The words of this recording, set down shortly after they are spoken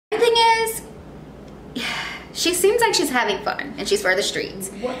She seems like she's having fun and she's for the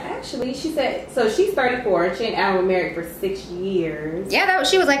streets. Well, actually, she said, so she's 34 and she and Adam were married for 6 years. Yeah,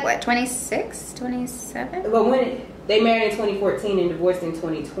 she was like, what, 26, 27? Well, they married in 2014 and divorced in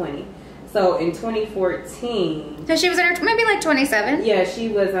 2020. So in 2014. So she was in her, maybe like 27? Yeah, she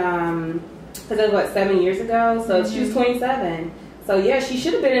was, because that was what, 7 years ago? So she was 27. So yeah, she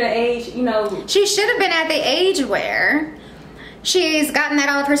should have been at an age, you know. She should have been at the age where she's gotten that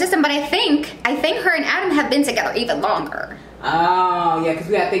out of her system, but I think her and Adam have been together even longer. Oh, yeah, because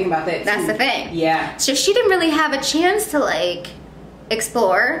we got to think about that too. That's the thing. Yeah. So she didn't really have a chance to like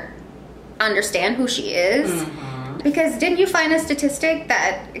explore, understand who she is. Mm-hmm. Because didn't you find a statistic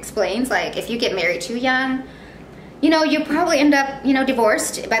that explains like if you get married too young, you know, you probably end up, you know,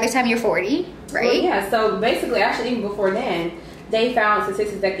 divorced by the time you're 40, right? Well, yeah, so basically, actually even before then, they found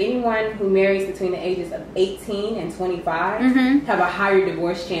statistics that anyone who marries between the ages of 18 and 25 have a higher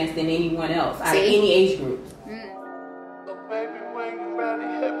divorce chance than anyone else out of any age group. So baby, when you ready,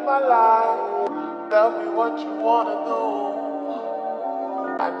 hit my line. Tell me what you wanna do.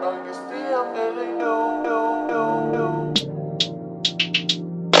 I know you see I'm feeling you.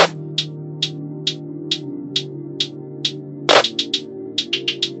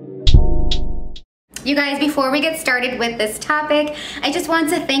 You guys, before we get started with this topic, I just want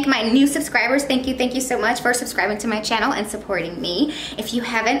to thank my new subscribers. Thank you so much for subscribing to my channel and supporting me. If you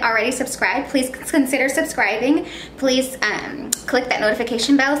haven't already subscribed, please consider subscribing. Please click that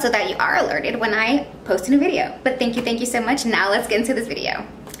notification bell so that you are alerted when I post a new video. But thank you so much. Now let's get into this video.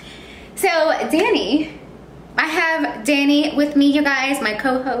 So Danny, I have Danny with me, you guys, my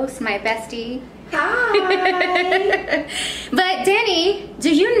co-host, my bestie. Hi. But Danny, do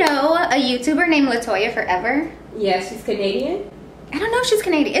you know a YouTuber named Latoya Forever? Yeah, she's Canadian. I don't know if she's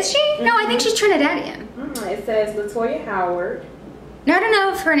Canadian. Is she? No, I think she's Trinidadian. It says Latoya Howard. No, I don't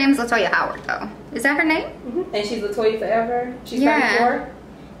know if her name's Latoya Howard though. Is that her name? And she's Latoya Forever. She's 34.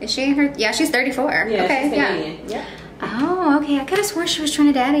 Is she in her? Yeah, she's 34. Yeah, okay, she's Canadian. Yeah. Oh, okay. I could have sworn she was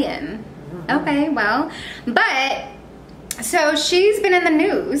Trinidadian. Okay, well, but so she's been in the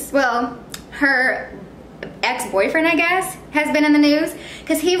news. Well, her ex-boyfriend, I guess, has been in the news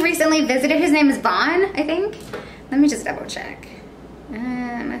because he recently visited. His name is Vaughn, I think. Let me just double check.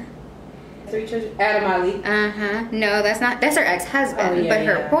 3 children. Adam Ali. No, that's not. That's her ex-husband, Oh, yeah, but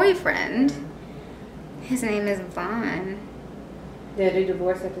her boyfriend. His name is Vaughn. Yeah, they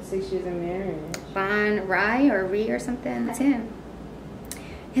divorced after 6 years of marriage. Vaughn Rye or Ree or something. That's him.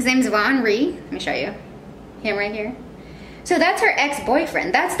 His name's Vaughn Ree. Let me show you. Him right here. So that's her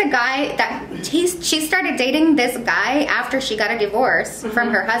ex-boyfriend. That's the guy that she started dating this guy after she got a divorce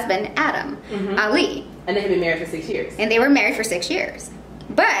from her husband, Adam Ali. And they have been married for 6 years. And they were married for 6 years.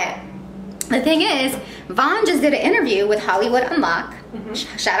 But the thing is, Vaughn just did an interview with Hollywood Unlocked.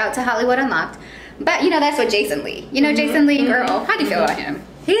 Shout out to Hollywood Unlocked. But you know, that's with Jason Lee. You know Jason Lee, girl? How do you feel about him?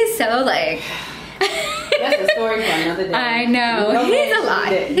 He's so like... That's a story for another day. I know. No he's a lot.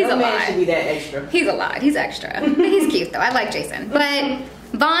 He's a lot. Should be that extra. He's a lot. He's extra. But he's cute though. I like Jason. But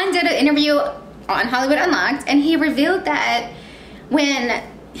Vaughn did an interview on Hollywood Unlocked and he revealed that when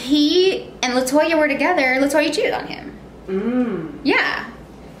he and Latoya were together, Latoya cheated on him. Yeah.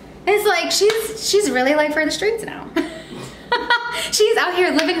 It's like she's really like for the streets now. She's out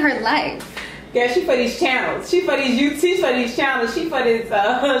here living her life. Yeah, she for these channels. She for these YouTube. She for these channels. She for these.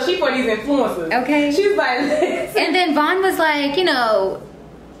 She for these influencers. Okay. She's like. And then Vaughn was like, you know,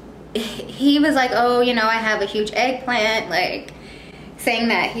 he was like, oh, you know, I have a huge eggplant, like saying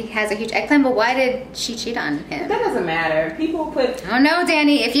that he has a huge eggplant. But why did she cheat on him? That doesn't matter. People put. Oh no,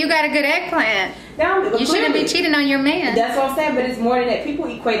 Danny, if you got a good eggplant, you shouldn't be cheating on your man. That's what I'm saying. But it's more than that. People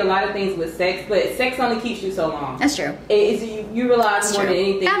equate a lot of things with sex, but sex only keeps you so long. That's true. You realize more than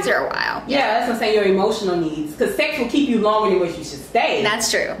anything. After a while. Yeah, that's what I'm saying. Your emotional needs, because sex will keep you longer than what you should stay. That's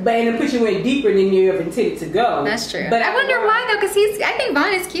true. But it'll put you in deeper than you ever intended to go. That's true. But I wonder why though, because I think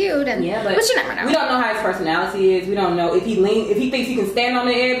Vaughn is cute, and yeah, but you never know. We don't know how his personality is. We don't know if he thinks he can stand on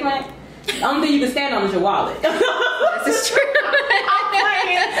the eggplant. The only thing you can stand on is your wallet. This is true.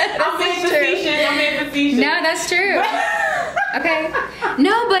 I'm being facetious. No, that's true. Okay.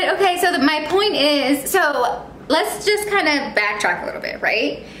 No, but okay, so my point is, so let's just kind of backtrack a little bit,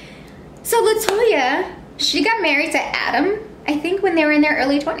 right? So Latoya, she got married to Adam, I think when they were in their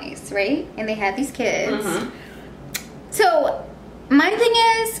early 20s, right? And they had these kids. So my thing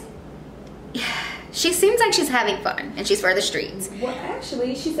is, she seems like she's having fun and she's for the streets. Well,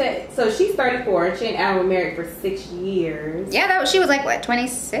 actually, she said, so she's 34 and she and Adam were married for 6 years. Yeah, she was like, what,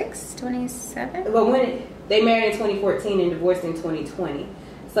 26, 27? Well, when they married in 2014 and divorced in 2020.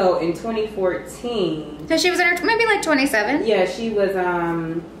 So in 2014. So she was in her, maybe like 27? Yeah, she was,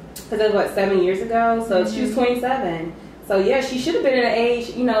 because that was what, 7 years ago. So she was 27. So yeah, she should have been at an age,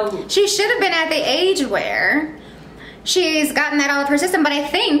 you know. She should have been at the age where she's gotten that out of her system. But I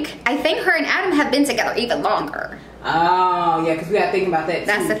think her and Adam have been together even longer. Oh yeah, because we got to think about that too.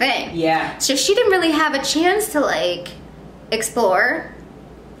 That's the thing. Yeah. So she didn't really have a chance to like explore,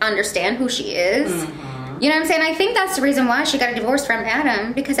 understand who she is. You know what I'm saying? I think that's the reason why she got a divorce from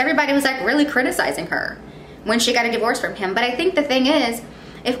Adam, because everybody was like really criticizing her when she got a divorce from him. But I think the thing is,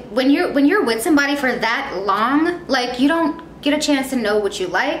 when you're with somebody for that long, like you don't get a chance to know what you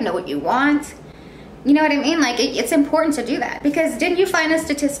like, know what you want. You know what I mean? Like it's important to do that, because didn't you find a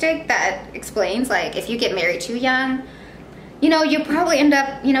statistic that explains like if you get married too young, you know, you probably end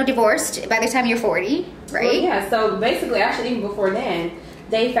up, you know, divorced by the time you're 40, right? Well, yeah. So basically, actually, even before then,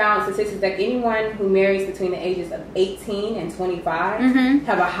 they found statistics that anyone who marries between the ages of 18 and 25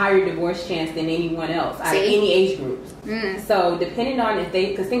 have a higher divorce chance than anyone else out of any age groups. So depending on if they,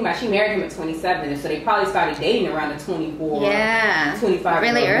 because think about, she married him at 27, so they probably started dating around the 24, 25.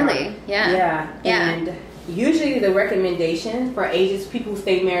 Really early. Mark. Yeah. And usually the recommendation for ages, people who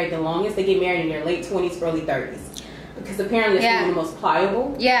stay married the longest, they get married in their late 20s, early 30s. Because apparently it's the most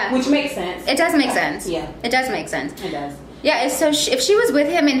pliable. Yeah. Which makes sense. It does make sense. Yeah. It does make sense. It does. Yeah, so if she was with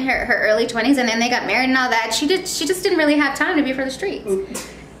him in her early 20s and then they got married and all that, she just didn't really have time to be for the streets.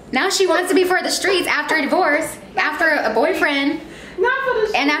 Now she wants to be for the streets after a divorce, after a boyfriend, not for the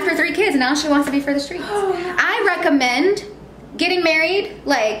streets. And after 3 kids. Now she wants to be for the streets. I recommend getting married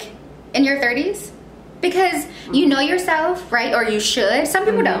like in your 30s, because you know yourself, right? Or you should. Some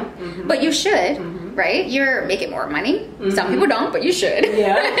people don't, but you should. Right? You're making more money. Some people don't, but you should.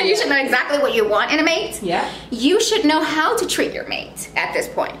 Yeah. You should know exactly what you want in a mate. Yeah. You should know how to treat your mate at this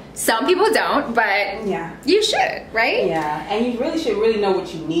point. Some people don't, but you should, right? Yeah. And you really should know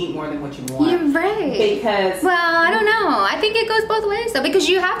what you need more than what you want. You're right. Because, well, I don't know. I think it goes both ways though, because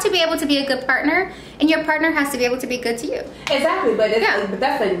you have to be able to be a good partner, and your partner has to be able to be good to you. Exactly, but but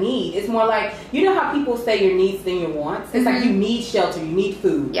that's a need. It's more like, you know how people say your needs than your wants? It's like you need shelter, you need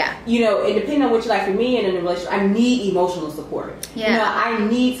food. Yeah. You know, and depending on what you like, for me and in a relationship, I need emotional support. Yeah. You know, I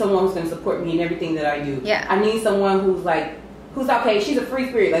need someone who's going to support me in everything that I do. Yeah. I need someone who's okay, she's a free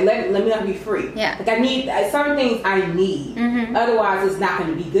spirit. Like, let me not be free. Yeah. Like, I need certain things I need. Otherwise, it's not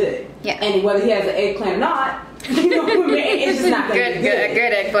going to be good. Yeah. And whether he has an eggplant or not, you know, it's just not going to be good.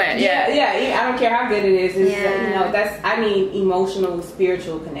 Good eggplant. Yeah. I don't care how good it is. It's, you know, I need emotional,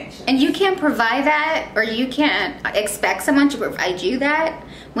 spiritual connection. And you can't provide that, or you can't expect someone to provide you that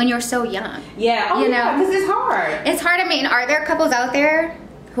when you're so young. Yeah. Oh, you know, because it's hard. It's hard. I mean, are there couples out there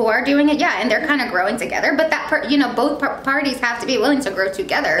who are doing it? Yeah, and they're kind of growing together, but you know, both parties have to be willing to grow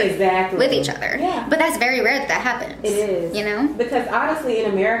together with each other. Yeah. But that's very rare that happens. It is. You know? Because honestly,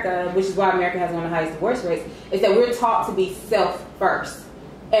 in America, which is why America has one of the highest divorce rates, is that we're taught to be self first.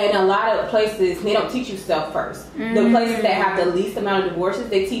 And a lot of places, they don't teach you self first. The places that have the least amount of divorces,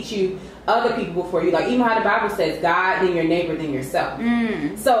 they teach you other people before you. Like, even how the Bible says, God, then your neighbor, then yourself.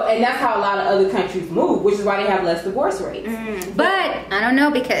 So, and that's how a lot of other countries move, which is why they have less divorce rates. But I don't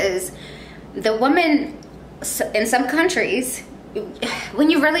know, because the woman in some countries, when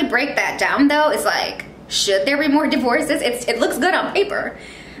you really break that down though, it's like, should there be more divorces? It looks good on paper,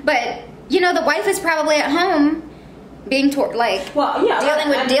 but you know, the wife is probably at home being dealing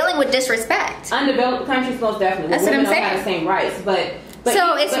with disrespect. Undeveloped countries, most definitely. That's what I'm saying. Women don't have the same rights, but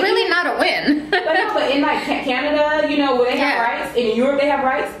so it's really not a win. but in like Canada, you know, where they have rights, in Europe they have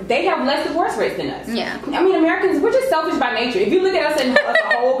rights, they have less divorce rates than us. Yeah. I mean, Americans, we're just selfish by nature. If you look at us as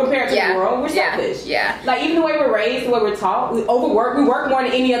a whole compared to the world, we're selfish. Yeah. Like, even the way we're raised, the way we're taught, we overwork. We work more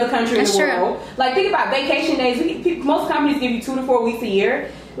than any other country in the world. Like, think about vacation days. Most companies give you 2 to 4 weeks a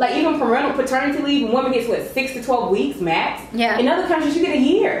year. Like, even parental paternity leave, when women gets 6 to 12 weeks max. Yeah. In other countries, you get a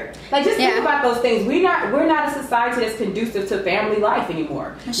year. Like, just think about those things. We're not a society that's conducive to family life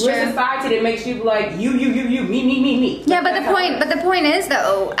anymore. We're a society that makes you like you, me. Yeah, but the point is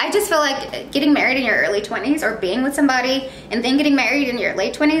though, I just feel like getting married in your early 20s, or being with somebody and then getting married in your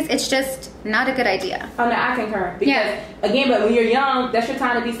late 20s, it's just not a good idea. Oh no, I concur. Because again, but when you're young, that's your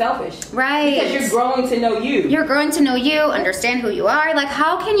time to be selfish. Right. Because you're growing to know you. You're growing to know you, understand who you are. Like,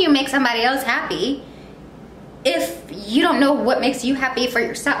 how can you make somebody else happy if you don't know what makes you happy for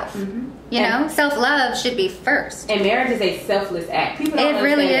yourself? You know, self-love should be first. And marriage is a selfless act. People don't It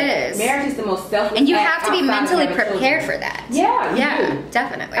really is. Marriage is the most selfless act. And you have to be mentally prepared for that. Yeah, you do.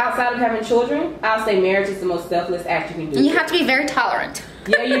 Definitely. Outside of having children, I'll say marriage is the most selfless act you can do. And you have to be very tolerant.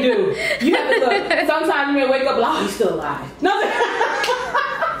 Yeah, you do. You have to look. Sometimes you may wake up like, oh, you're still alive. No.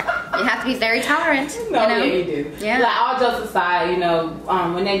 You have to be very tolerant. No, you know? Yeah, you do. Yeah. Like, all jokes aside, you know,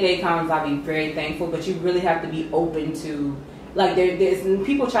 when that day comes, I'll be very thankful. But you really have to be open to Like there's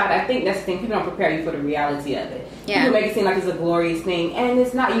people try to, I think that's the thing, people don't prepare you for the reality of it. Yeah. People make it seem like it's a glorious thing, and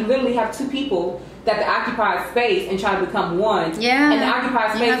it's not. You literally have two people that the occupied space and try to become one. Yeah. And the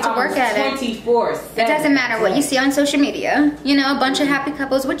occupied space have to work at 24/7. It doesn't matter what you see on social media. You know, a bunch of happy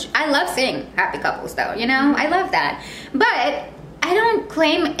couples, which I love seeing happy couples though, you know, I love that. But I don't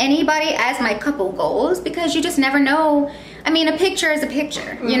claim anybody as my couple goals because you just never know. I mean, a picture is a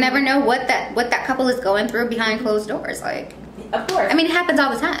picture. You never know what that couple is going through behind closed doors. Like, of course. I mean, it happens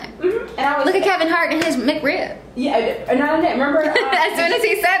all the time. And look at Kevin Hart and his McRib. Yeah, and not only that, remember? As soon as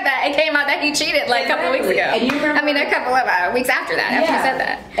he said that, it came out that he cheated like a couple of weeks ago. And you remember, I mean, a couple of weeks after that, after he said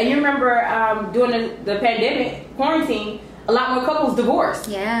that. And you remember during the pandemic, quarantine, a lot more couples divorced.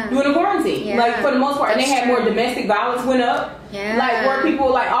 Yeah. During the quarantine. Yeah. Like, for the most part. That's and they had true. more domestic violence went up. Yeah. Like, where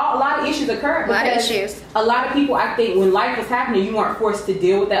people, like, a lot of issues occurred. A lot of issues. A lot of people, I think, when life was happening, you weren't forced to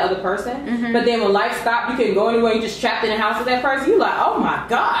deal with that other person. But then when life stopped, you couldn't go anywhere. You just trapped in the house with that person. You're like, oh my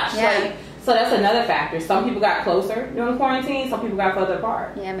gosh. Yeah. Like, so that's another factor. Some people got closer during the quarantine. Some people got further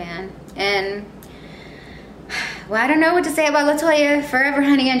apart. Yeah, man. And, well, I don't know what to say about Latoya. Forever,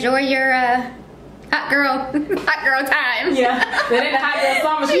 honey. Enjoy your hot girl time. Yeah. That ain't the hot girl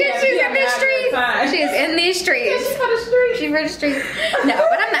summer. She's in these streets. She's in these streets. She's for the streets. She's for the streets. No,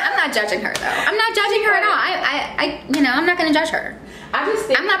 but I'm not judging her though. I'm not judging her at all. I you know, I'm not gonna judge her. I just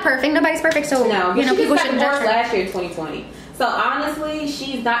think I'm not perfect. Nobody's perfect, so no, you know, people shouldn't judge her. Last year in 2020. So honestly,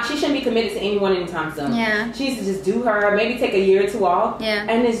 she shouldn't be committed to anyone anytime soon. Yeah. She needs to just do her, maybe take a year or two off. Yeah.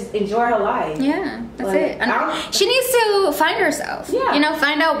 And just enjoy her life. Yeah, that's like, it. She needs to find herself. Yeah. You know,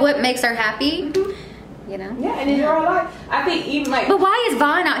 find out what makes her happy. You know? Yeah, and enjoy her life. I think even like. But why is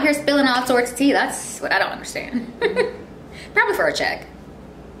Vaughn out here spilling all sorts of tea? That's what I don't understand. Probably for a check.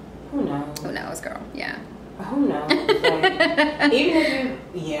 Who knows? Who knows, girl? Yeah. Who knows? Like, even if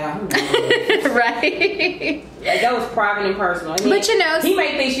you, who knows? Right. Like, that was private and personal. I mean, But you know, he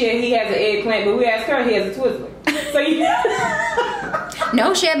may think he has an eggplant, but we asked her, he has a Twizzler. So you.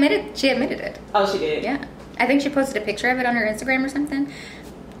 No, she admitted it. Oh, she did. Yeah, I think she posted a picture of it on her Instagram or something.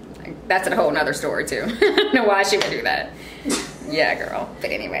 That's a whole nother story too. I don't know why she would do that. Yeah, girl. But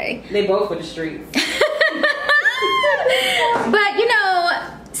anyway, they both for the streets. But you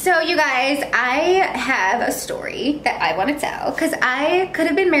know, so you guys, I have a story that I want to tell because I could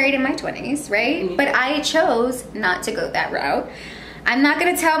have been married in my 20s, right? But I chose not to go that route. I'm not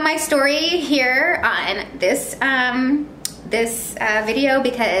going to tell my story here on this video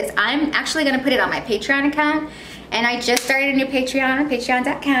because I'm actually going to put it on my Patreon account. And I just started a new Patreon on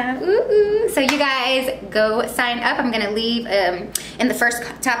patreon.com. Ooh. So you guys go sign up. I'm gonna leave, in the first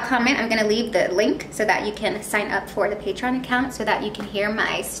top comment, I'm gonna leave the link so that you can sign up for the Patreon account so that you can hear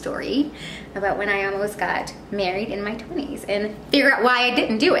my story about when I almost got married in my 20s and figure out why I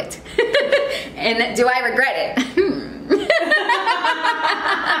didn't do it. And do I regret it?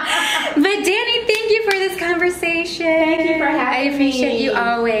 But Danny, thank you for this conversation. Thank you for having me. I appreciate you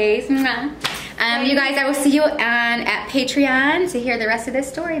always. You guys, I will see you at Patreon to hear the rest of this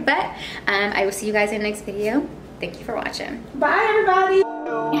story, but I will see you guys in the next video. Thank you for watching. Bye, everybody.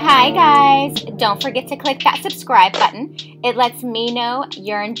 Hi, guys. Don't forget to click that subscribe button. It lets me know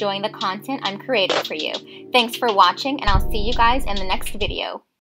you're enjoying the content I'm creating for you. Thanks for watching, and I'll see you guys in the next video.